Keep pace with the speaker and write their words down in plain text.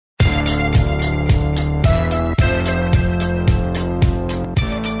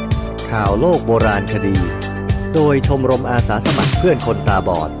ข่าวโลกโบราณคดีโดยชมรมอาสาสมัครเพื่อนคนตาบ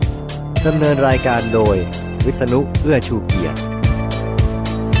อดดำเนินรายการโดยวิษณุ เอื้อชูเกียรติ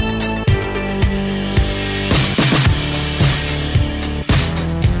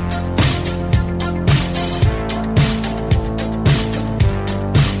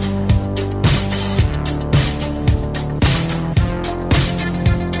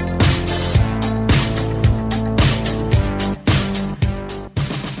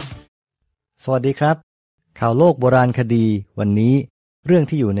สวัสดีครับข่าวโลกโบราณคดีวันนี้เรื่อง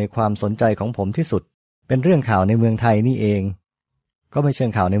ที่อยู่ในความสนใจของผมที่สุดเป็นเรื่องข่าวในเมืองไทยนี่เองก็ไม่เชิ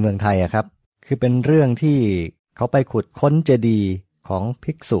งข่าวในเมืองไทยอะครับคือเป็นเรื่องที่เขาไปขุดค้นเจดีย์ของ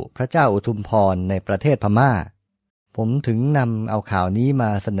ภิกษุพระเจ้าอุทุมพรในประเทศพม่าผมถึงนำเอาข่าวนี้ม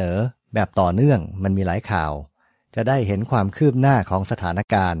าเสนอแบบต่อเนื่องมันมีหลายข่าวจะได้เห็นความคืบหน้าของสถาน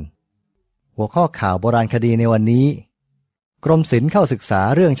การณ์หัวข้อข่าวโบราณคดีในวันนี้กรมศิลป์เข้าศึกษา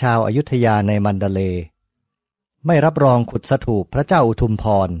เรื่องชาวอยุธยาในมันดาเลย์ไม่รับรองขุดสถูปพระเจ้าอุทุมพ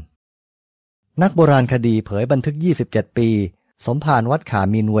รนักโบราณคดีเผยบันทึก27ปีสมภารวัดขา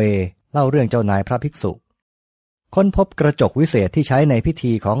มินเวเล่าเรื่องเจ้านายพระภิกษุค้นพบกระจกวิเศษที่ใช้ในพิ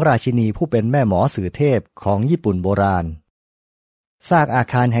ธีของราชินีผู้เป็นแม่หมอสื่อเทพของญี่ปุ่นโบราณซากอา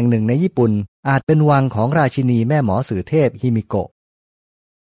คารแห่งหนึ่งในญี่ปุ่นอาจเป็นวังของราชินีแม่หมอสื่อเทพฮิมิโกะ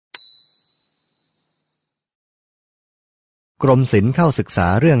กรมศิลป์เข้าศึกษา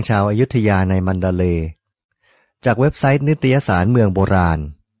เรื่องชาวอยุธยาในมันดาเลย์จากเว็บไซต์นิตยสารเมืองโบราณ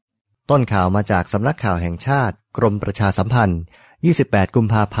ต้นข่าวมาจากสำนักข่าวแห่งชาติกรมประชาสัมพันธ์28กุม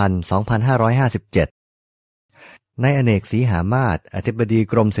ภาพันธ์2557นายอเนกศรีหามาศอธิบดี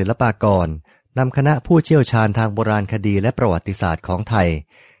กรมศิลปากรนำคณะผู้เชี่ยวชาญทางโบราณคดีและประวัติศาสตร์ของไทย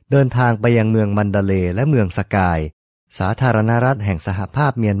เดินทางไปยังเมืองมันดาเลย์และเมืองสกายสาธารณรัฐแห่งสหภา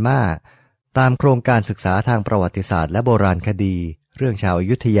พเมียนมาตามโครงการศึกษาทางประวัติศาสตร์และโบราณคดีเรื่องชาวอ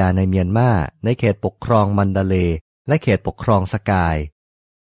ยุธยาในเมียนมาในเขตปกครองมันดาเลย์และเขตปกครองสกาย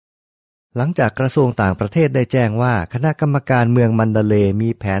หลังจากกระทรวงต่างประเทศได้แจ้งว่าคณะกรรมการเมืองมันดาเลย์มี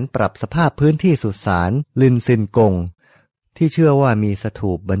แผนปรับสภาพพื้นที่สุสานลินซินกงที่เชื่อว่ามีส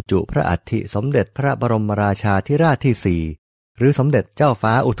ถูปบรรจุพระอัฐิสมเด็จพระบรมราชาธิราชที่4หรือสมเด็จเจ้า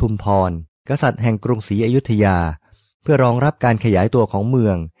ฟ้าอุทุมพรกษัตริย์แห่งกรุงศรีอยุธยาเพื่อรองรับการขยายตัวของเมื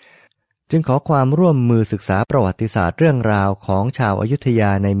องจึงขอความร่วมมือศึกษาประวัติศาสตร์เรื่องราวของชาวอยุธยา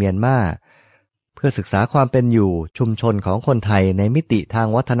ในเมียนมาเพื่อศึกษาความเป็นอยู่ชุมชนของคนไทยในมิติทาง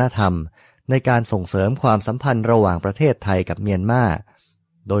วัฒนธรรมในการส่งเสริมความสัมพันธ์ระหว่างประเทศไทยกับเมียนมา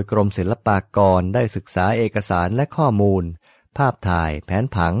โดยกรมศิลปากรได้ศึกษาเอกสารและข้อมูลภาพถ่ายแผน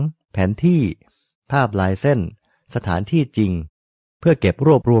ผังแผนที่ภาพลายเส้นสถานที่จริงเพื่อเก็บร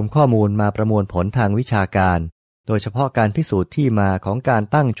วบรวมข้อมูลมาประมวลผลทางวิชาการโดยเฉพาะการพิสูจน์ที่มาของการ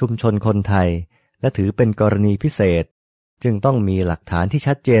ตั้งชุมชนคนไทยและถือเป็นกรณีพิเศษจึงต้องมีหลักฐานที่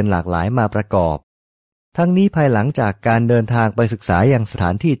ชัดเจนหลากหลายมาประกอบทั้งนี้ภายหลังจากการเดินทางไปศึกษาอย่างสถ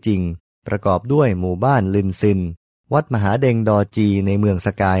านที่จริงประกอบด้วยหมู่บ้านลินซินวัดมหาเดงดอจีในเมืองส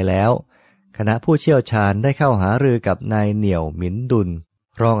กายแล้วคณะผู้เชี่ยวชาญได้เข้าหารือกับนายเหนี่ยวหมินดุล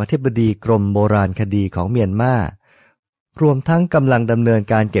รองอธิบดีกรมโบราณคดีของเมียนมารวมทั้งกำลังดำเนิน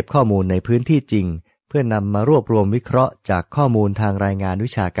การเก็บข้อมูลในพื้นที่จริงเพื่อนำมารวบรวมวิเคราะห์จากข้อมูลทางรายงานวิ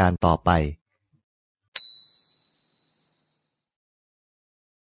ชาการต่อไป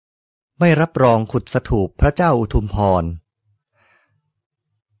ไม่รับรองขุดสถูปพระเจ้าอุทุมพร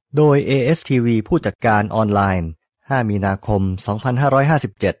โดย ASTV ผู้จัดการออนไลน์5มีนาคม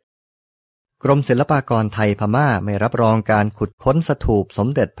2557กรมศิลปากรไทยพม่าไม่รับรองการขุดค้นสถูปสม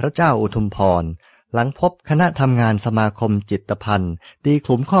เด็จพระเจ้าอุทุมพรหลังพบคณะทำงานสมาคมจิตภัณฑ์ตีค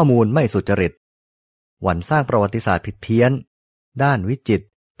ลุมข้อมูลไม่สุจริตหวั่นสร้างประวัติศาสตร์ผิดเพี้ยนด้านวิจิตร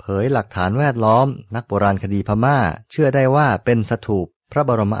เผยหลักฐานแวดล้อมนักโบราณคดีพม่าเชื่อได้ว่าเป็นสถูปพระบ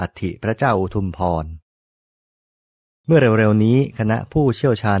รมอัฐิพระเจ้าอุทุมพรเมื่อเร็วๆนี้คณะผู้เชี่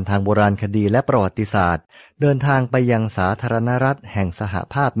ยวชาญทางโบราณคดีและประวัติศาสตร์เดินทางไปยังสาธารณรัฐแห่งสห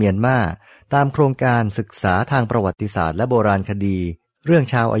ภาพเมียนมาตามโครงการศึกษาทางประวัติศาสตร์และโบราณคดีเรื่อง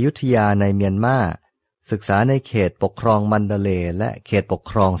ชาวอยุธยาในเมียนมาศึกษาในเขตปกครองมันดาเลย์และเขตปก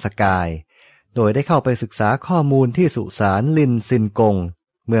ครองสกายโดยได้เข้าไปศึกษาข้อมูลที่สุสานลินซินกง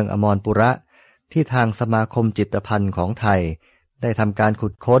เมืองอมรปุระที่ทางสมาคมจิตภัณฑ์ของไทยได้ทำการขุ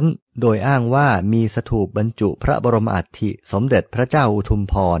ดค้นโดยอ้างว่ามีสถูปบรรจุพระบรมอัฐิสมเด็จพระเจ้าอุทุม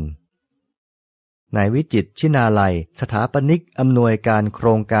พรนายวิจิตรชินาลัยสถาปนิกอำนวยการโคร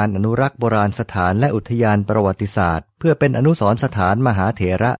งการอนุรักษ์โบราณสถานและอุทยานประวัติศาสตร์เพื่อเป็นอนุสรณ์สถานมหาเถ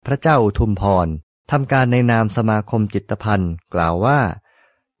ระพระเจ้าอุทุมพรทำการในนามสมาคมจิตภัณฑ์กล่าวว่า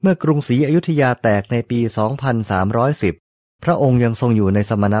เมื่อกรุงศรีอยุธยาแตกในปี 2310 พระองค์ยังทรงอยู่ใน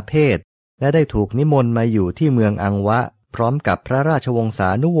สมณเพศและได้ถูกนิมนต์มาอยู่ที่เมืองอังวะ พร้อมกับพระราชวงศา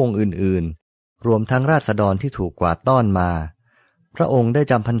นุวงศ์อื่นๆรวมทั้งราษฎรที่ถูกกวาดต้อนมาพระองค์ได้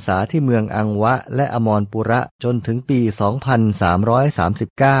จำพรรษาที่เมืองอังวะและอมรปุระจนถึงปี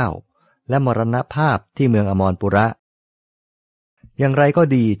 2339 และมรณภาพที่เมืองอมรปุระอย่างไรก็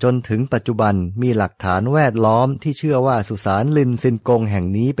ดีจนถึงปัจจุบันมีหลักฐานแวดล้อมที่เชื่อว่าสุสานลินซินกงแห่ง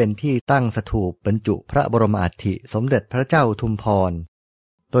นี้เป็นที่ตั้งสถูปบรรจุพระบรมอัฐิสมเด็จพระเจ้าอุทุมพร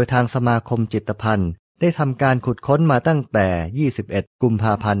โดยทางสมาคมจิตภัณฑ์ได้ทำการขุดค้นมาตั้งแต่ 21 กุมภ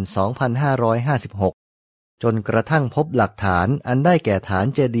าพันธ์ 2556 จนกระทั่งพบหลักฐานอันได้แก่ฐาน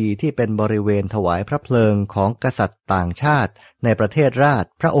เจดีย์ที่เป็นบริเวณถวายพระเพลิงของกษัตริย์ต่างชาติในประเทศราช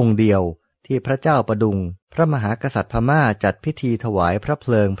พระองค์เดียวที่พระเจ้าประดุงพระมหากษัตริย์พม่าจัดพิธีถวายพระเพ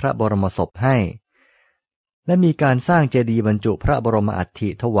ลิงพระบรมศพให้และมีการสร้างเจดีย์บรรจุพระบรมอัฐิ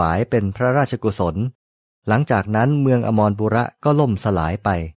ถวายเป็นพระราชกุศลหลังจากนั้นเมืองอมรปุระก็ล่มสลายไป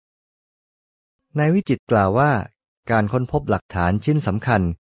นายวิจิตรกล่าวว่าการค้นพบหลักฐานชิ้นสำคัญ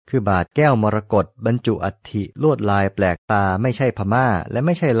คือบาทแก้วมรกตบรรจุอัฐิลวดลายแปลกตาไม่ใช่พม่าและไ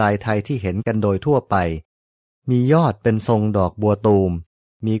ม่ใช่ลายไทยที่เห็นกันโดยทั่วไปมียอดเป็นทรงดอกบัวตูม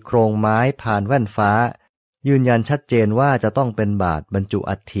มีโครงไม้ผ่านแว่นฟ้ายืนยันชัดเจนว่าจะต้องเป็นบาทบรรจุ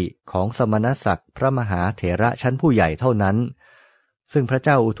อัฐิของสมณศักดิ์พระมหาเถระชั้นผู้ใหญ่เท่านั้นซึ่งพระเ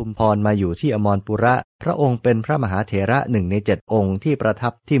จ้าอุทุมพรมาอยู่ที่อมรปุระพระองค์เป็นพระมหาเถระ1 ใน 7 องค์ที่ประทั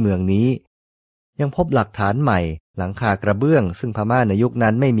บที่เมืองนี้ยังพบหลักฐานใหม่หลังคากระเบื้องซึ่งพม่าในยุค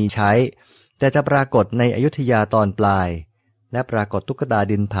นั้นไม่มีใช้แต่จะปรากฏในอยุธยาตอนปลายและปรากฏตุ๊กตา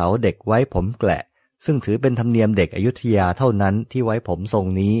ดินเผาเด็กไว้ผมแกละซึ่งถือเป็นธรรมเนียมเด็กอยุธยาเท่านั้นที่ไว้ผมทรง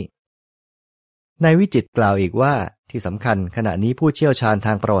นี้นายวิจิตรกล่าวอีกว่าที่สำคัญขณะนี้ผู้เชี่ยวชาญท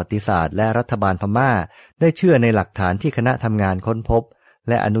างประวัติศาสตร์และรัฐบาลพม่าได้เชื่อในหลักฐานที่คณะทำงานค้นพบ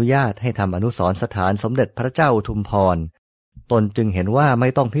และอนุญาตให้ทำอนุสรณ์สถานสมเด็จพระเจ้าอุทุมพรตนจึงเห็นว่าไม่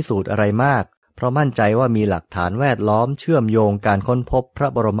ต้องพิสูจน์อะไรมากเพราะมั่นใจว่ามีหลักฐานแวดล้อมเชื่อมโยงการค้นพบพระ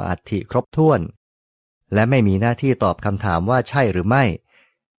บรมอัฐิครบถ้วนและไม่มีหน้าที่ตอบคำถามว่าใช่หรือไม่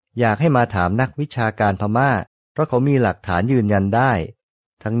อยากให้มาถามนักวิชาการพม่าเพราะเขามีหลักฐานยืนยันได้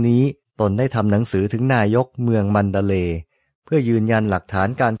ทั้งนี้ตนได้ทำหนังสือถึงนายกเมืองมันดาเลย์เพื่อยืนยันหลักฐาน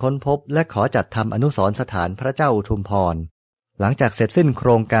การค้นพบและขอจัดทำอนุสรณ์สถานพระเจ้าอุทุมพรหลังจากเสร็จสิ้นโคร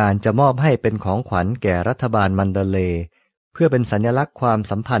งการจะมอบให้เป็นของขวัญแก่รัฐบาลมันดาเลย์เพื่อเป็นสัญลักษณ์ความ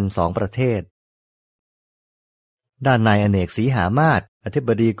สัมพันธ์2 ประเทศด้านนายอเนกศรีหามาศอธิบ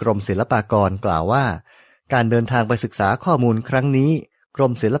ดีกรมศิลปากรกล่าวว่าการเดินทางไปศึกษาข้อมูลครั้งนี้กร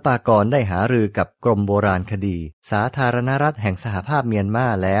มศิลปากรได้หารือกับกรมโบราณคดีสาธารณรัฐแห่งสหภาพเมียนมา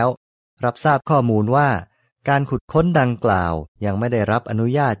แล้วรับทราบข้อมูลว่าการขุดค้นดังกล่าวยังไม่ได้รับอนุ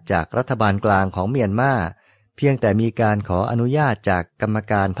ญาตจากรัฐบาลกลางของเมียนมาเพียงแต่มีการขออนุญาตจากกรรม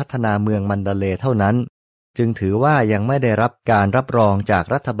การพัฒนาเมืองมันดาเลย์เท่านั้นจึงถือว่ายังไม่ได้รับการรับรองจาก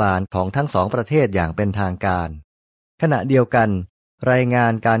รัฐบาลของทั้ง2 ประเทศอย่างเป็นทางการขณะเดียวกันรายงา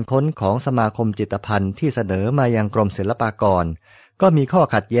นการค้นของสมาคมจิตภัณฑ์ที่เสนอมายังกรมศิลปากรก็มีข้อ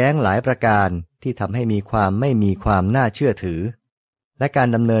ขัดแย้งหลายประการที่ทำให้มีความไม่มีความน่าเชื่อถือและการ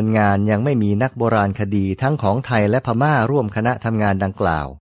ดำเนินงานยังไม่มีนักโบราณคดีทั้งของไทยและพม่าร่วมคณะทำงานดังกล่าว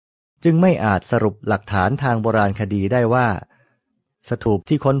จึงไม่อาจสรุปหลักฐานทางโบราณคดีได้ว่าสถูป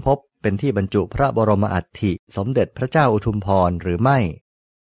ที่ค้นพบเป็นที่บรรจุพระบรมอัฐิสมเด็จพระเจ้าอุทุมพรหรือไม่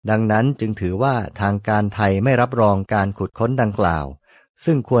ดังนั้นจึงถือว่าทางการไทยไม่รับรองการขุดค้นดังกล่าว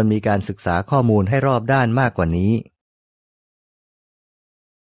ซึ่งควรมีการศึกษาข้อมูลให้รอบด้านมากกว่านี้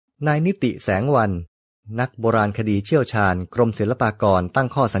นายนิติแสงวันนักโบราณคดีเชี่ยวชาญกรมศิลปากรตั้ง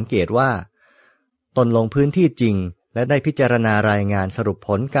ข้อสังเกตว่าตนลงพื้นที่จริงและได้พิจารณารายงานสรุปผ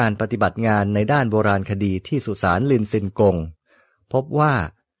ลการปฏิบัติงานในด้านโบราณคดีที่สุสานลินซินกงพบว่า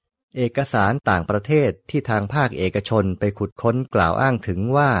เอกสารต่างประเทศที่ทางภาคเอกชนไปขุดค้นกล่าวอ้างถึง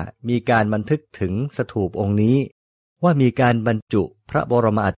ว่ามีการบันทึกถึงสถูปองค์นี้ว่ามีการบรรจุพระบร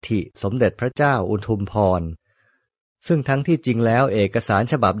มอัฐิสมเด็จพระเจ้าอุทุมพรซึ่งทั้งที่จริงแล้วเอกสาร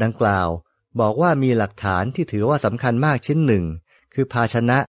ฉบับดังกล่าวบอกว่ามีหลักฐานที่ถือว่าสำคัญมากชิ้นหนึ่งคือภาช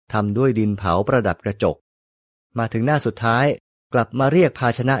นะทำด้วยดินเผาประดับกระจกมาถึงหน้าสุดท้ายกลับมาเรียกภา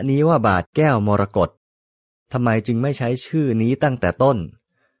ชนะนี้ว่าบาทแก้วมรกตทำไมจึงไม่ใช้ชื่อนี้ตั้งแต่ต้น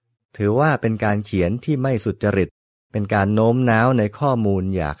ถือว่าเป็นการเขียนที่ไม่สุจริตเป็นการโน้มน้าวในข้อมูล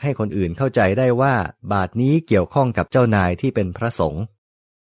อยากให้คนอื่นเข้าใจได้ว่าบาทนี้เกี่ยวข้องกับเจ้านายที่เป็นพระสงฆ์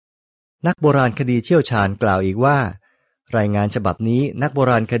นักโบราณคดีเชี่ยวชาญกล่าวอีกว่ารายงานฉบับนี้นักโบ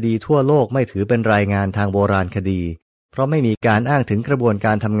ราณคดีทั่วโลกไม่ถือเป็นรายงานทางโบราณคดีเพราะไม่มีการอ้างถึงกระบวนก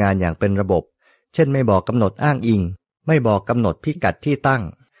ารทำงานอย่างเป็นระบบเช่นไม่บอกกำหนดอ้างอิงไม่บอกกำหนดพิกัดที่ตั้ง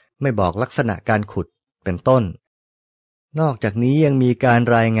ไม่บอกลักษณะการขุดเป็นต้นนอกจากนี้ยังมีการ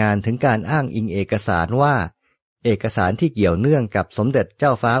รายงานถึงการอ้างอิงเอกสารว่าเอกสารที่เกี่ยวเนื่องกับสมเด็จเจ้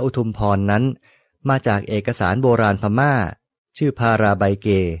าฟ้าอุทุมพรนั้น มาจากเอกสารโบราณพม่าชื่อพาราไบเก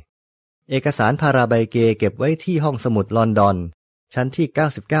เอกสารพาราไบเกเก็บไว้ที่ห้องสมุดลอนดอนชั้นที่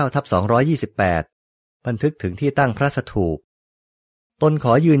 99/228 บันทึกถึงที่ตั้งพระสถูปตนข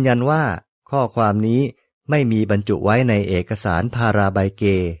อยืนยันว่าข้อความนี้ไม่มีบรรจุไว้ในเอกสารพาราไบเก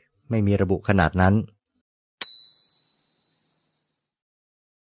ไม่มีระบุขนาดนั้น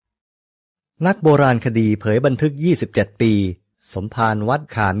นักโบราณคดีเผยบันทึก27ปีสมภารวัด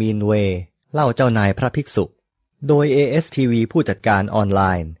ขามีนเวเล่าเจ้านายพระภิกษุโดย ASTV ผู้จัดการออนไล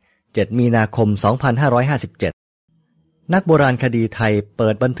น์7 มีนาคม 2557นักโบราณคดีไทยเปิ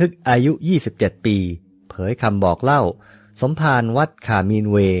ดบันทึกอายุ27ปีเผยคำบอกเล่าสมภารวัดขามีน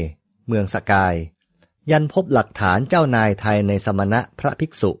เวเมืองสกายยันพบหลักฐานเจ้านายไทยในสมณะพระภิ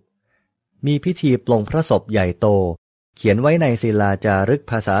กษุมีพิธีปลงพระศพใหญ่โตเขียนไว้ในศิลาจารึก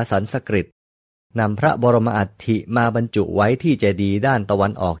ภาษาสันสกฤตนำพระบรมอัฐิมาบรรจุไว้ที่เจดีย์ด้านตะวั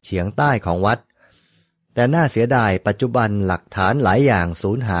นออกเฉียงใต้ของวัดแต่น่าเสียดายปัจจุบันหลักฐานหลายอย่าง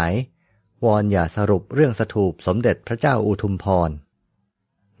สูญหายวอนอย่าสรุปเรื่องสถูปสมเด็จพระเจ้าอุทุมพร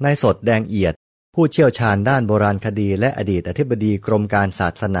นายสดแดงเอียดผู้เชี่ยวชาญด้านโบราณคดีและอดีตอธิบดีกรมการศา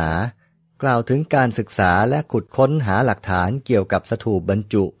สนากล่าวถึงการศึกษาและขุดค้นหาหลักฐานเกี่ยวกับสถูปบรร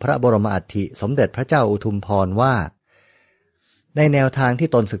จุพระบรมอัฐิสมเด็จพระเจ้าอุทุมพรว่าในแนวทางที่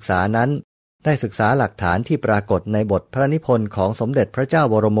ตนศึกษานั้นได้ศึกษาหลักฐานที่ปรากฏในบทพระนิพนธ์ของสมเด็จพระเจ้า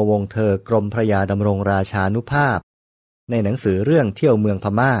บรมวงศ์เธอกรมพระยาดำรงราชานุภาพในหนังสือเรื่องเที่ยวเมืองพ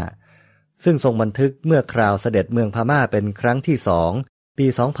ม่าซึ่งทรงบันทึกเมื่อคราวเสด็จเมืองพม่าเป็นครั้งที่2ปี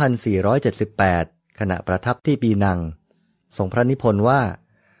 2478 ขณะประทับที่ปีนังทรงพระนิพนธ์ว่า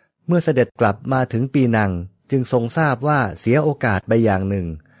เมื่อเสด็จกลับมาถึงปีนังจึงทรงทราบว่าเสียโอกาสไปอย่างหนึ่ง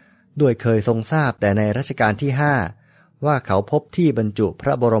ด้วยเคยทรงทราบแต่ในรัชกาลที่5ว่าเขาพบที่บรรจุพร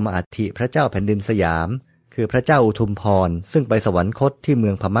ะบรมอัฐิพระเจ้าแผ่นดินสยามคือพระเจ้าอุทุมพรซึ่งไปสวรรคตที่เมื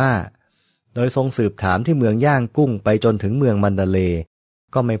องพม่าโดยทรงสืบถามที่เมืองย่างกุ้งไปจนถึงเมืองมันดาเลย์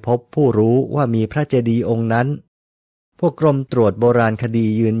ก็ไม่พบผู้รู้ว่ามีพระเจดีย์องค์นั้นพวกกรมตรวจโบราณคดี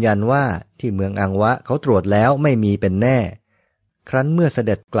ยืนยันว่าที่เมืองอังวะเขาตรวจแล้วไม่มีเป็นแน่ครั้นเมื่อเส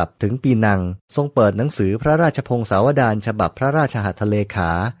ด็จกลับถึงปีนังทรงเปิดหนังสือพระราชพงศาวดารฉบับพระราชหัตถเลขา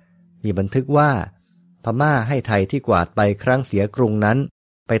มีบันทึกว่าพม่าให้ไทยที่กวาดไปครั้งเสียกรุงนั้น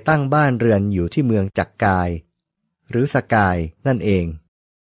ไปตั้งบ้านเรือนอยู่ที่เมืองจักกายหรือสกายนั่นเอง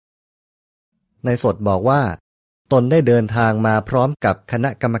ในสดบอกว่าตนได้เดินทางมาพร้อมกับคณะ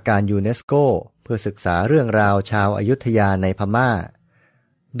กรรมการยูเนสโกเพื่อศึกษาเรื่องราวชาวอยุธยาในพม่า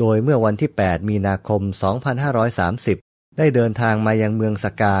โดยเมื่อวันที่ 8 มีนาคม 2530 ได้เดินทางมายังเมืองส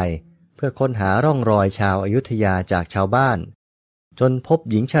กายเพื่อค้นหาร่องรอยชาวอยุธยาจากชาวบ้านจนพบ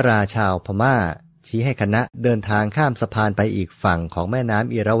หญิงชราชาวพม่าชี้ให้คณะเดินทางข้ามสะพานไปอีกฝั่งของแม่น้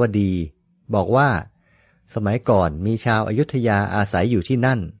ำอิระวดีบอกว่าสมัยก่อนมีชาวอยุธยาอาศัยอยู่ที่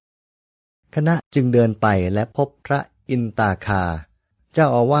นั่นคณะจึงเดินไปและพบพระอินตาคาเจ้า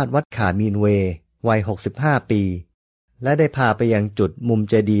อาวาสวัดขามีนเววัย65ปีและได้พาไปยังจุดมุม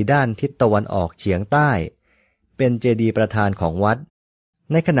เจดีย์ด้านทิศตะวันออกเฉียงใต้เป็นเจดีย์ประธานของวัด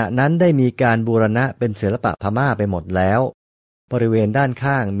ในขณะนั้นได้มีการบูรณะเป็นศิลปะพม่าไปหมดแล้วบริเวณด้าน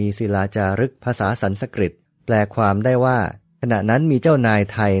ข้างมีศิลาจารึกภาษาสันสกฤตแปลความได้ว่าขณะนั้นมีเจ้านาย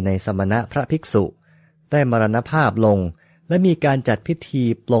ไทยในสมณะพระภิกษุได้มรณภาพลงและมีการจัดพิธี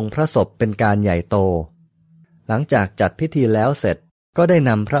ปลงพระศพเป็นการใหญ่โตหลังจากจัดพิธีแล้วเสร็จก็ได้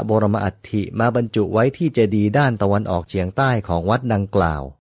นำพระบรมอัฐิมาบรรจุไว้ที่เจดีย์ด้านตะวันออกเฉียงใต้ของวัดดังกล่าว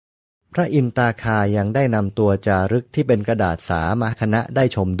พระอินตาคายังได้นำตัวจารึกที่เป็นกระดาษสามาคณะได้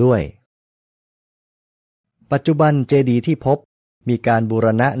ชมด้วยปัจจุบันเจดีย์ที่พบมีการบูร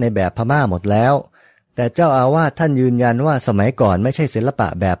ณะในแบบพม่าหมดแล้วแต่เจ้าอาวาสท่านยืนยันว่าสมัยก่อนไม่ใช่ศิลปะ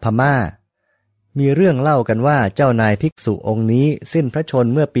แบบพม่ามีเรื่องเล่ากันว่าเจ้านายภิกษุองค์นี้สิ้นพระชน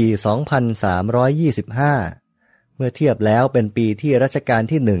ม์เมื่อปี 2325 เมื่อเทียบแล้วเป็นปีที่รัชกาล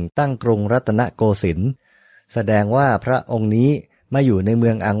ที่1ตั้งกรุงรัตนโกสินทร์แสดงว่าพระองค์นี้มาอยู่ในเมื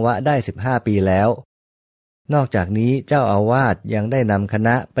องอังวะได้15ปีแล้วนอกจากนี้เจ้าอาวาสยังได้นำคณ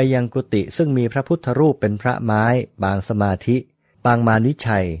ะไปยังกุฏิซึ่งมีพระพุทธรูปเป็นพระไม้ปางสมาธิปางมารวิ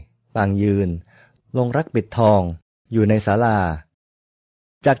ชัยปางยืนลงรักปิดทองอยู่ในศาลา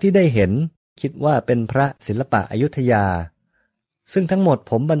จากที่ได้เห็นคิดว่าเป็นพระศิลปะอยุธยาซึ่งทั้งหมด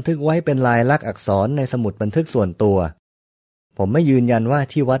ผมบันทึกไว้เป็นลายลักษณ์อักษรในสมุดบันทึกส่วนตัวผมไม่ยืนยันว่า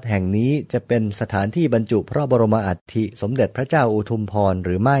ที่วัดแห่งนี้จะเป็นสถานที่บรรจุพระบรมอัฐิสมเด็จพระเจ้าอุทุมพรห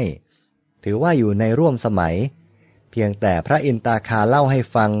รือไม่ถือว่าอยู่ในร่วมสมัยเพียงแต่พระอินตาคาเล่าให้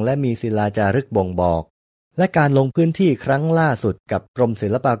ฟังและมีศิลาจารึกบ่งบอกและการลงพื้นที่ครั้งล่าสุดกับกรมศิ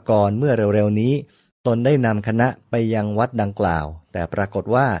ลปากรเมื่อเร็วๆนี้ตนได้นำคณะไปยังวัดดังกล่าวแต่ปรากฏ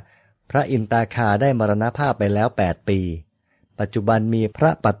ว่าพระอินตาคาได้มรณภาพไปแล้ว8 ปีป ปัจจุบันมีพร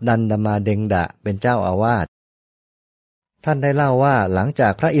ะปัดดันดมาเดงดะเป็นเจ้าอาวาสท่านได้เล่าว่าหลังจา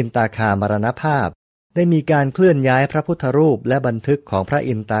กพระอินตาคามรณภาพได้มีการเคลื่อนย้ายพระพุทธรูปและบันทึกของพระ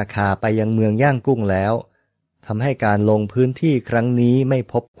อินตาคาไปยังเมืองย่างกุ้งแล้วทำให้การลงพื้นที่ครั้งนี้ไม่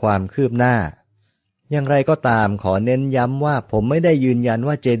พบความคืบหน้าอย่างไรก็ตามขอเน้นย้ำว่าผมไม่ได้ยืนยัน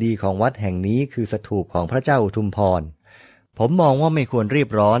ว่าเจดีย์ของวัดแห่งนี้คือสถูปของพระเจ้าอุทุมพรผมมองว่าไม่ควรรีบ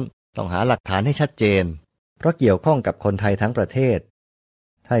ร้อนต้องหาหลักฐานให้ชัดเจนเพราะเกี่ยวข้องกับคนไทยทั้งประเทศ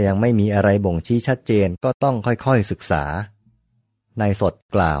ถ้ายังไม่มีอะไรบ่งชี้ชัดเจนก็ต้องค่อยๆศึกษานายสด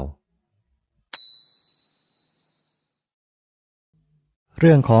กล่าวเ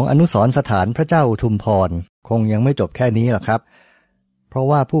รื่องของอนุสรณ์สถานพระเจ้าอุทุมพรคงยังไม่จบแค่นี้หรอกครับเพราะ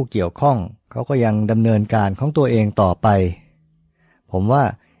ว่าผู้เกี่ยวข้องเขาก็ยังดำเนินการของตัวเองต่อไปผมว่า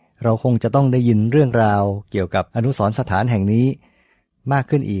เราคงจะต้องได้ยินเรื่องราวเกี่ยวกับอนุสรณ์สถานแห่งนี้มาก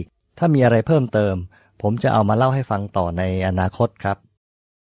ขึ้นอีกถ้ามีอะไรเพิ่มเติมผมจะเอามาเล่าให้ฟังต่อในอนาคตครับ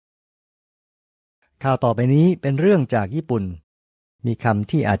ข่าวต่อไปนี้เป็นเรื่องจากญี่ปุ่นมีคำ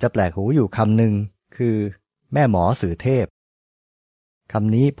ที่อาจจะแปลกหูอยู่คำหนึ่งคือแม่หมอสื่อเทพค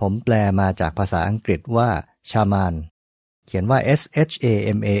ำนี้ผมแปลมาจากภาษาอังกฤษว่าชามานเขียนว่า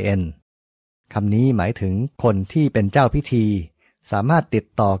shaman คำนี้หมายถึงคนที่เป็นเจ้าพิธีสามารถติด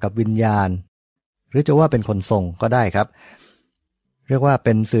ต่อกับวิญญาณหรือจะว่าเป็นคนทรงก็ได้ครับเรียกว่าเ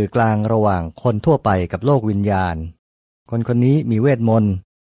ป็นสื่อกลางระหว่างคนทั่วไปกับโลกวิญญาณคนนี้มีเวทมนต์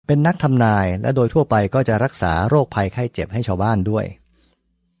เป็นนักทำนายและโดยทั่วไปก็จะรักษาโรคภัยไข้เจ็บให้ชาวบ้านด้วย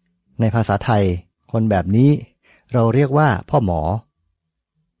ในภาษาไทยคนแบบนี้เราเรียกว่าพ่อหมอ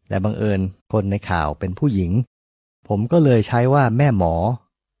แต่บังเอิญคนในข่าวเป็นผู้หญิงผมก็เลยใช้ว่าแม่หมอ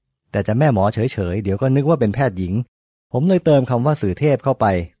แต่จะแม่หมอเฉยๆเดี๋ยวก็นึกว่าเป็นแพทย์หญิงผมเลยเติมคำว่าสื่อเทพเข้าไป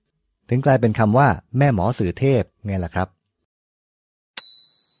ถึงกลายเป็นคำว่าแม่หมอสื่อเทพไงล่ะครับ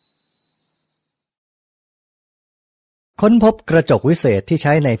ค้นพบกระจกวิเศษที่ใ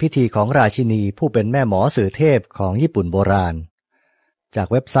ช้ในพิธีของราชินีผู้เป็นแม่หมอสื่อเทพของญี่ปุ่นโบราณจาก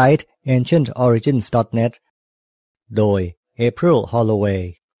เว็บไซต์ ancientorigins.net โดย April Holloway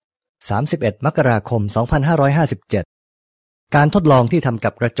 31 มกราคม 2557 การทดลองที่ทำ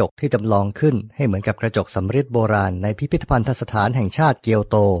กับกระจกที่จำลองขึ้นให้เหมือนกับกระจกสำริดโบราณในพิพิธภัณฑสถานแห่งชาติเกียว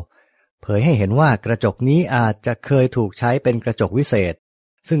โตเผยให้เห็นว่ากระจกนี้อาจจะเคยถูกใช้เป็นกระจกวิเศษ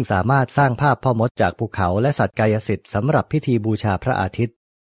ซึ่งสามารถสร้างภาพพ่อมดจากภูเขาและสัตว์กายสิทธิ์สำหรับพิธีบูชาพระอาทิตย์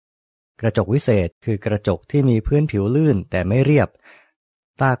กระจกวิเศษคือกระจกที่มีพื้นผิวลื่นแต่ไม่เรียบ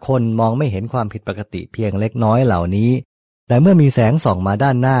ตาคนมองไม่เห็นความผิดปกติเพียงเล็กน้อยเหล่านี้แต่เมื่อมีแสงส่องมาด้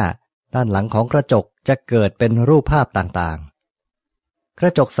านหน้าด้านหลังของกระจกจะเกิดเป็นรูปภาพต่างๆกร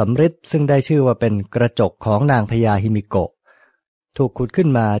ะจกสำริดซึ่งได้ชื่อว่าเป็นกระจกของนางพญาฮิมิโกะถูกขุดขึ้น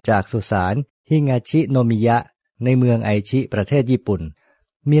มาจากสุสานฮิงาชิโนมิยะในเมืองไอชิประเทศญี่ปุ่น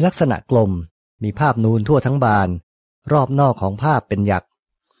มีลักษณะกลมมีภาพนูนทั่วทั้งบานรอบนอกของภาพเป็นหยัก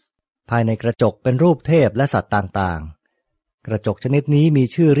ภายในกระจกเป็นรูปเทพและสัตว์ต่างๆกระจกชนิดนี้มี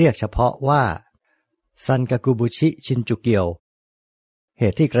ชื่อเรียกเฉพาะว่าซันกากุบุชิชินจุเกียวเห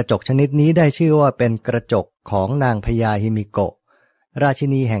ตุที่กระจกชนิดนี้ได้ชื่อว่าเป็นกระจกของนางพญาฮิมิโกะราชิ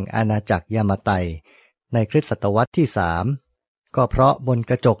นีแห่งอาณาจักรยามาไตในคริสตศตวรรษที่3ก็เพราะบน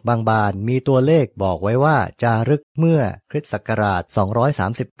กระจกบางบานมีตัวเลขบอกไว้ว่าจารึกเมื่อคริสต์ศักราช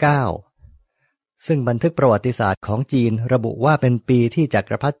239ซึ่งบันทึกประวัติศาสตร์ของจีนระบุว่าเป็นปีที่จั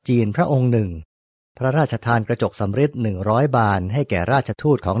กรพรรดิจีนพระองค์หนึ่งพระราชทานกระจกสำริด100 บานให้แก่ราช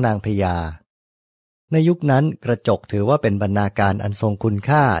ทูตของนางพญาในยุคนั้นกระจกถือว่าเป็นบรรณาการอันทรงคุณ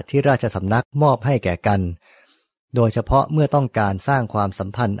ค่าที่ราชสำนักมอบให้แก่กันโดยเฉพาะเมื่อต้องการสร้างความสัม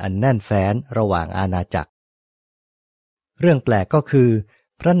พันธ์อันแน่นแฟ้นระหว่างอาณาจักรเรื่องแปลกก็คือ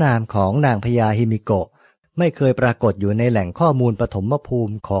พระนามของนางพญาฮิมิโกะไม่เคยปรากฏอยู่ในแหล่งข้อมูลปฐมภู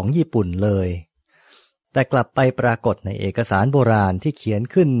มิของญี่ปุ่นเลยแต่กลับไปปรากฏในเอกสารโบราณที่เขียน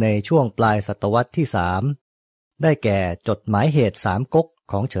ขึ้นในช่วงปลายศตวรรษที่3ได้แก่จดหมายเหตุ3ก๊ก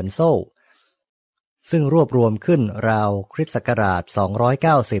ของเฉินโซ่ซึ่งรวบรวมขึ้นราวคริสต์ศักราช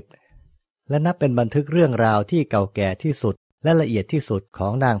290และนับเป็นบันทึกเรื่องราวที่เก่าแก่ที่สุดและละเอียดที่สุดขอ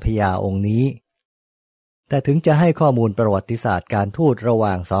งนางพญาองค์นี้แต่ถึงจะให้ข้อมูลประวัติศาสตร์การทูตระห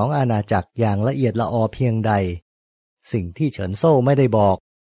ว่างสองอาณาจักรอย่างละเอียดละออเพียงใดสิ่งที่เฉินโซ่ไม่ได้บอก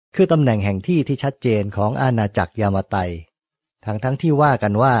คือตำแหน่งแห่งที่ที่ชัดเจนของอาณาจักรยามาไตทั้งที่ว่ากั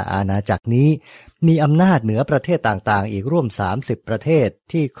นว่าอาณาจักรนี้มีอำนาจเหนือประเทศต่างๆอีกร่วม30ประเทศ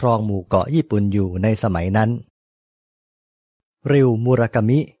ที่ครองหมู่เกาะญี่ปุ่นอยู่ในสมัยนั้นริวมูรากา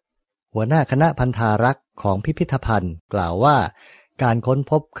มิหัวหน้าคณะพันธารักษ์ของพิพิธภัณฑ์กล่าวว่าการค้น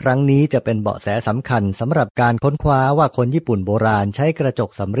พบครั้งนี้จะเป็นเบาะแสสำคัญสำหรับการค้นคว้าว่าคนญี่ปุ่นโบราณใช้กระจก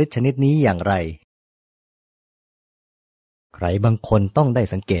สำริดชนิดนี้อย่างไร ใครบางคนต้องได้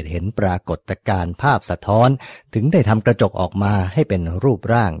สังเกตเห็นปรากฏการณ์ภาพสะท้อนถึงได้ทำกระจกออกมาให้เป็นรูป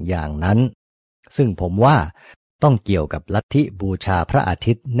ร่างอย่างนั้นซึ่งผมว่าต้องเกี่ยวกับลัทธิบูชาพระอา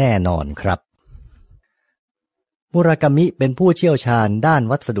ทิตย์แน่นอนครับมุรากามิเป็นผู้เชี่ยวชาญด้าน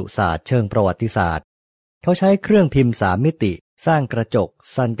วัสดุศาสตร์เชิงประวัติศาสตร์เขาใช้เครื่องพิมพ์3 มิติสร้างกระจก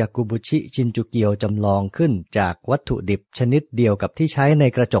ซันกากุบุชิชินจูเกียวจำลองขึ้นจากวัตถุดิบชนิดเดียวกับที่ใช้ใน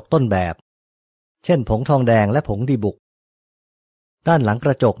กระจกต้นแบบเช่นผงทองแดงและผงดีบุกด้านหลังก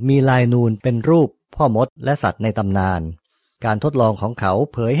ระจกมีลายนูนเป็นรูปพ่อมดและสัตว์ในตำนานการทดลองของเขา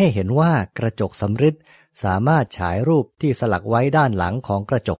เผยให้เห็นว่ากระจกสำริดสามารถฉายรูปที่สลักไว้ด้านหลังของ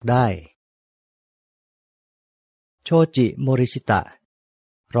กระจกได้โชจิโมริชิตะ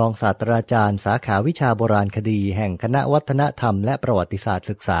รองศาสตราจารย์สาขาวิชาโบราณคดีแห่งคณะวัฒนธรรมและประวัติศาสตร์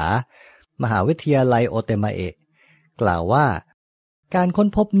ศึกษามหาวิทยาลัยโอเตมาเอะกล่าวว่าการค้น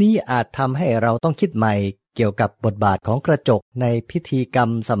พบนี้อาจทำให้เราต้องคิดใหม่เกี่ยวกับบทบาทของกระจกในพิธีกรรม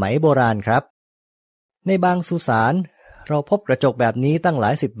สมัยโบราณครับในบางสุสานเราพบกระจกแบบนี้ตั้งหลา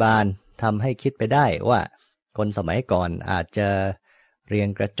ย10 บานทำให้คิดไปได้ว่าคนสมัยก่อนอาจจะเรียง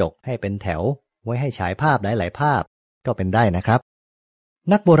กระจกให้เป็นแถวไว้ให้ฉายภาพหลายๆภาพก็เป็นได้นะครับ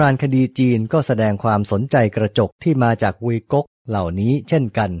นักโบราณคดีจีนก็แสดงความสนใจกระจกที่มาจากวุยก๊กเหล่านี้เช่น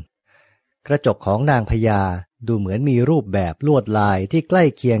กันกระจกของนางพญาดูเหมือนมีรูปแบบลวดลายที่ใกล้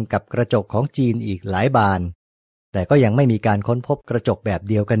เคียงกับกระจกของจีนอีกหลายบานแต่ก็ยังไม่มีการค้นพบกระจกแบบ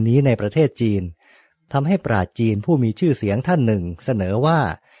เดียวกันนี้ในประเทศจีนทำให้ปราชญ์จีนผู้มีชื่อเสียงท่านหนึ่งเสนอว่า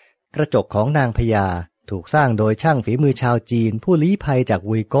กระจกของนางพญาถูกสร้างโดยช่างฝีมือชาวจีนผู้ลี้ภัยจาก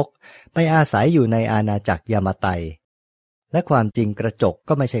วุยก๊กไปอาศัยอยู่ในอาณาจักรยามาไตและความจริงกระจก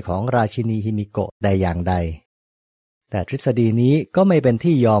ก็ไม่ใช่ของราชินีฮิมิโกะใดอย่างใดแต่ทฤษฎีนี้ก็ไม่เป็น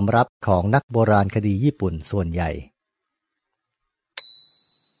ที่ยอมรับของนักโบราณคดีญี่ปุ่นส่วนใหญ่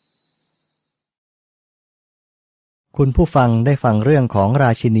คุณผู้ฟังได้ฟังเรื่องของร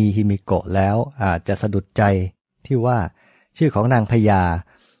าชินีฮิมิโกะแล้วอาจจะสะดุดใจที่ว่าชื่อของนางพญา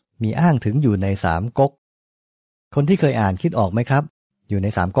มีอ้างถึงอยู่ใน3 ก๊กคนที่เคยอ่านคิดออกไหมครับอยู่ใน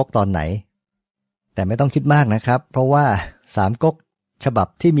3 ก๊กตอนไหนแต่ไม่ต้องคิดมากนะครับเพราะว่า3 ก๊กฉบับ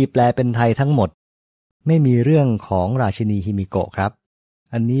ที่มีแปลเป็นไทยทั้งหมดไม่มีเรื่องของราชินีฮิมิโกะครับ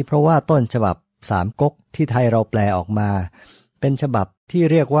อันนี้เพราะว่าต้นฉบับ3 ก๊กที่ไทยเราแปลออกมาเป็นฉบับที่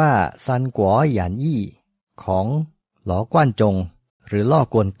เรียกว่าซันกัวหยานอี้ของหลอกว้านจงหรือล่อ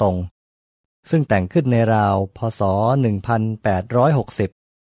กวนตงซึ่งแต่งขึ้นในราวพ.ศ.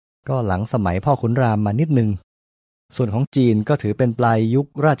 1860ก็หลังสมัยพ่อขุนรามมานิดนึงส่วนของจีนก็ถือเป็นปลายยุค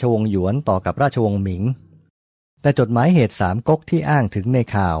ราชวงศ์หยวนต่อกับราชวงศ์หมิงแต่จดหมายเหตุ3 ก๊กที่อ้างถึงใน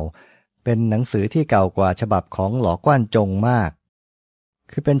ข่าวเป็นหนังสือที่เก่ากว่าฉบับของหลอกว้านจงมาก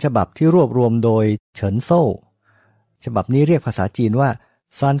คือเป็นฉบับที่รวบรวมโดยเฉินโซ่ฉบับนี้เรียกภาษาจีนว่า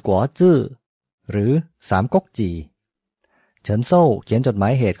ซานกัวจื้อหรือ3 ก๊กจีเฉินโซ่เขียนจดหมา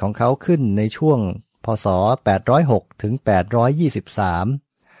ยเหตุของเขาขึ้นในช่วงพ.ศ. 806ถึง823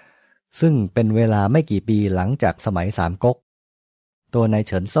ซึ่งเป็นเวลาไม่กี่ปีหลังจากสมัย3 ก๊กตัวนายเ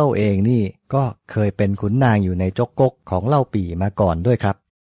ฉินโซ่เองนี่ก็เคยเป็นขุนนางอยู่ในจกก๊กของเล่าปี่มาก่อนด้วยครับ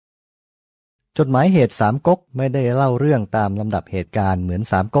จดหมายเหตุ3 ก๊กไม่ได้เล่าเรื่องตามลำดับเหตุการณ์เหมือน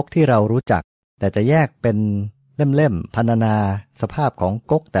3 ก๊กที่เรารู้จักแต่จะแยกเป็นเล่มๆพรรณนาสภาพของ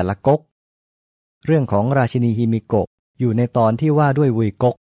ก๊กแต่ละก๊กเรื่องของราชินีฮิมิโกะอยู่ในตอนที่ว่าด้วยวุย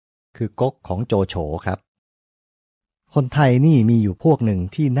ก๊กคือก๊กของโจโฉครับคนไทยนี่มีอยู่พวกหนึ่ง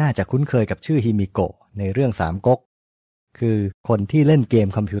ที่น่าจะคุ้นเคยกับชื่อฮิมิโกะในเรื่อง3 ก๊กคือคนที่เล่นเกม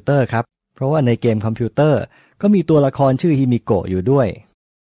คอมพิวเตอร์ครับเพราะว่าในเกมคอมพิวเตอร์ก็มีตัวละครชื่อฮิมิโกะอยู่ด้วย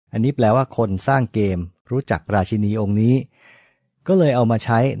อันนี้แปลว่าคนสร้างเกมรู้จักราชินีองค์นี้ก็เลยเอามาใ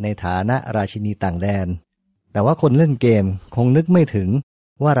ช้ในฐานะราชินีต่างแดนแต่ว่าคนเล่นเกมคงนึกไม่ถึง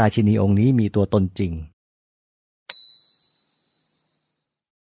ว่าราชินีองค์นี้มีตัวตนจริง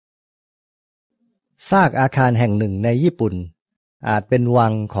ซากอาคารแห่งหนึ่งในญี่ปุ่นอาจเป็นวั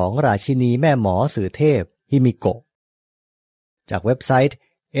งของราชินีแม่หมอสื่อเทพฮิมิโกะจากเว็บไซต์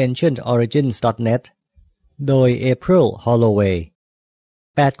ancientorigins.net โดย April Holloway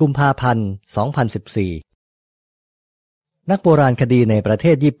 8 กุมภาพันธ์ 2014นักโบราณคดีในประเท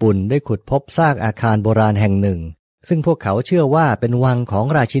ศญี่ปุ่นได้ขุดพบซากอาคารโบราณแห่งหนึ่งซึ่งพวกเขาเชื่อว่าเป็นวังของ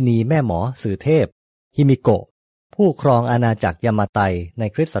ราชินีแม่หมอสื่อเทพฮิมิโกะผู้ครองอาณาจักรยามาไตใน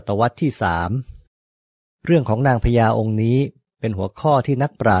คริสตศตวรรษที่3เรื่องของนางพญาองค์นี้เป็นหัวข้อที่นั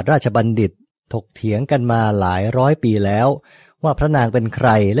กปราชญ์ราชบัณฑิตถกเถียงกันมาหลายร้อยปีแล้วว่าพระนางเป็นใคร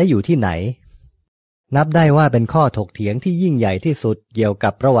และอยู่ที่ไหนนับได้ว่าเป็นข้อถกเถียงที่ยิ่งใหญ่ที่สุดเกี่ยวกั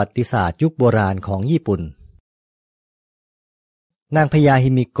บประวัติศาสตร์ยุคโบราณของญี่ปุ่นนางพญาฮิ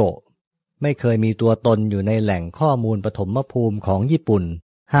มิโกะไม่เคยมีตัวตนอยู่ในแหล่งข้อมูลปฐมภูมิของญี่ปุ่น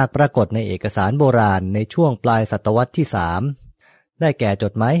หากปรากฏในเอกสารโบราณในช่วงปลายศตวรรษที่3ได้แก่จ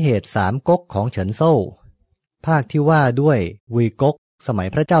ดหมายเหตุ3ก๊กของเฉินโซ่ภาคที่ว่าด้วยวีก๊กสมัย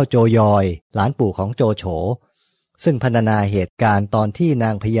พระเจ้าโจยอยหลานปู่ของโจโฉซึ่งพรรณนาเหตุการณ์ตอนที่นา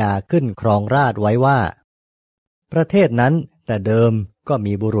งพญาขึ้นครองราชย์ไว้ว่าประเทศนั้นแต่เดิมก็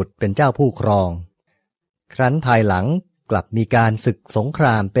มีบุรุษเป็นเจ้าผู้ครองครั้นภายหลังกลับมีการศึกสงคร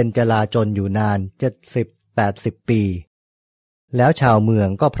ามเป็นจลาจลอยู่นาน70-80 ปีแล้วชาวเมือง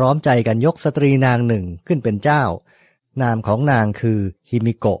ก็พร้อมใจกันยกสตรีนางหนึ่งขึ้นเป็นเจ้านามของนางคือฮิ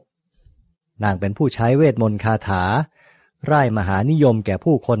มิโกะนางเป็นผู้ใช้เวทมนต์คาถาร่ายมหานิยมแก่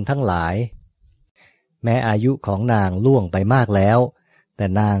ผู้คนทั้งหลายแม้อายุของนางล่วงไปมากแล้วแต่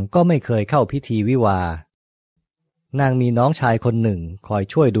นางก็ไม่เคยเข้าพิธีวิวาห์นางมีน้องชายคนหนึ่งคอย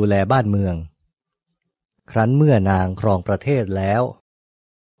ช่วยดูแลบ้านเมืองครั้นเมื่อนางครองประเทศแล้ว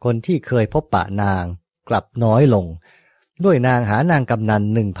คนที่เคยพบปะนางกลับน้อยลงด้วยนางหานางกำนัน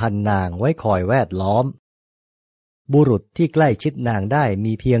 1,000 นางไว้คอยแวดล้อมบุรุษที่ใกล้ชิดนางได้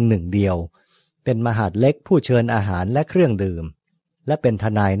มีเพียงหนึ่งเดียวเป็นมหาดเล็กผู้เชิญอาหารและเครื่องดื่มและเป็นท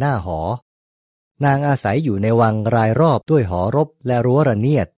นายหน้าหอนางอาศัยอยู่ในวังรายรอบด้วยหอรบและรั้วระเ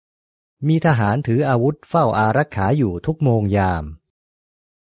นียดมีทหารถืออาวุธเฝ้าอารักขาอยู่ทุกโมงยาม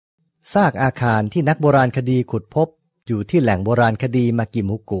ซากอาคารที่นักโบราณคดีขุดพบอยู่ที่แหล่งโบราณคดีมากิ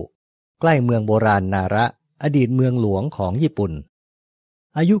มุกุใกล้เมืองโบราณนาระอดีตเมืองหลวงของญี่ปุ่น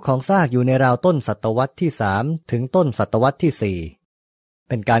อายุของซากอยู่ในราวต้นศตวรรษที่3ถึงต้นศตวรรษที่4เ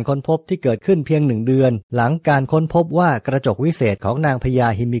ป็นการค้นพบที่เกิดขึ้นเพียง1 เดือนหลังการค้นพบว่ากระจกวิเศษของนางพญา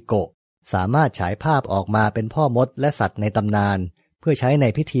ฮิมิโกะสามารถฉายภาพออกมาเป็นพ่อมดและสัตว์ในตำนานเพื่อใช้ใน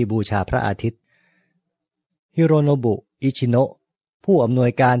พิธีบูชาพระอาทิตย์ฮิโรโนบุอิชิโนะผู้อำนว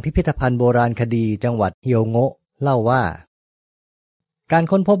ยการพิพิธภัณฑ์โบราณคดีจังหวัดเฮียวโงะเล่าว่าการ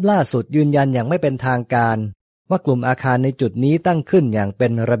ค้นพบล่าสุดยืนยันอย่างไม่เป็นทางการว่ากลุ่มอาคารในจุดนี้ตั้งขึ้นอย่างเป็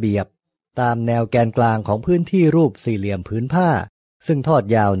นระเบียบตามแนวแกนกลางของพื้นที่รูปสี่เหลี่ยมผืนผ้าซึ่งทอด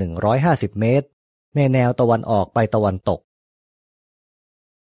ยาว150 เมตรในแนวตะวันออกไปตะวันตก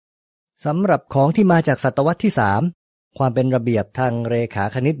สำหรับของที่มาจากศตวรรษที่3ความเป็นระเบียบทางเรขา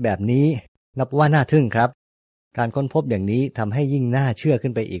คณิตแบบนี้นับว่าน่าทึ่งครับการค้นพบอย่างนี้ทำให้ยิ่งน่าเชื่อขึ้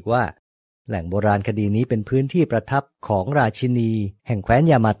นไปอีกว่าแหล่งโบราณคดีนี้เป็นพื้นที่ประทับของราชินีแห่งแคว้น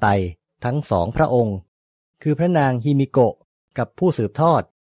ยามาไตทั้ง2 พระองค์คือพระนางฮิมิโกะกับผู้สืบทอด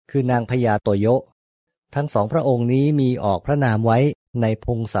คือนางพญาโตโยะทั้ง2 พระองค์นี้มีออกพระนามไว้ในพ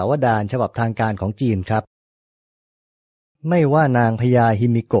งศาวดารฉบับทางการของจีนครับไม่ว่านางพญาฮิ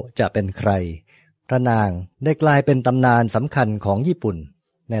มิโกะจะเป็นใครพระนางได้กลายเป็นตำนานสำคัญของญี่ปุ่น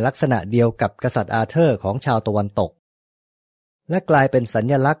ในลักษณะเดียวกับกษัตริย์อาเธอร์ของชาวตะวันตกและกลายเป็นสั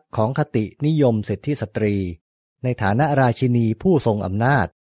ญลักษณ์ของคตินิยมสิทธิสตรีในฐานะราชินีผู้ทรงอำนาจ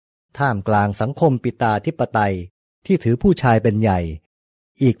ท่ามกลางสังคมปิตาธิปไตยที่ถือผู้ชายเป็นใหญ่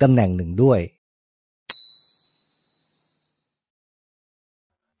อีกตำแหน่งหนึ่งด้วย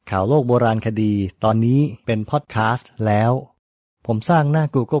ข่าวโลกโบราณคดีตอนนี้เป็นพอดคาสต์แล้วผมสร้างหน้า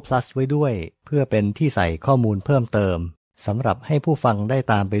Google Plus ไว้ด้วยเพื่อเป็นที่ใส่ข้อมูลเพิ่มเติมสำหรับให้ผู้ฟังได้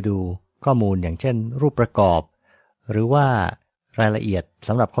ตามไปดูข้อมูลอย่างเช่นรูปประกอบหรือว่ารายละเอียดส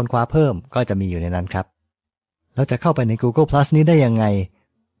ำหรับค้นคว้าเพิ่มก็จะมีอยู่ในนั้นครับแล้วจะเข้าไปใน Google Plus นี้ได้ยังไง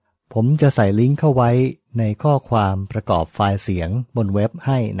ผมจะใส่ลิงก์เข้าไว้ในข้อความประกอบไฟล์เสียงบนเว็บใ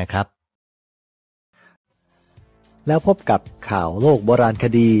ห้นะครับแล้วพบกับข่าวโลกโบราณค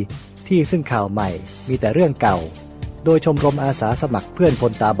ดีที่ซึ่งข่าวใหม่มีแต่เรื่องเก่าโดยชมรมอาสาสมัครเพื่อนค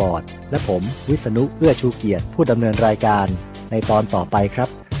นตาบอดและผมวิษณุ เอื้อชูเกียรติผู้ดำเนินรายการในตอนต่อไปครับ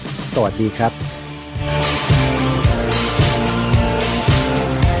สวัสดีครับ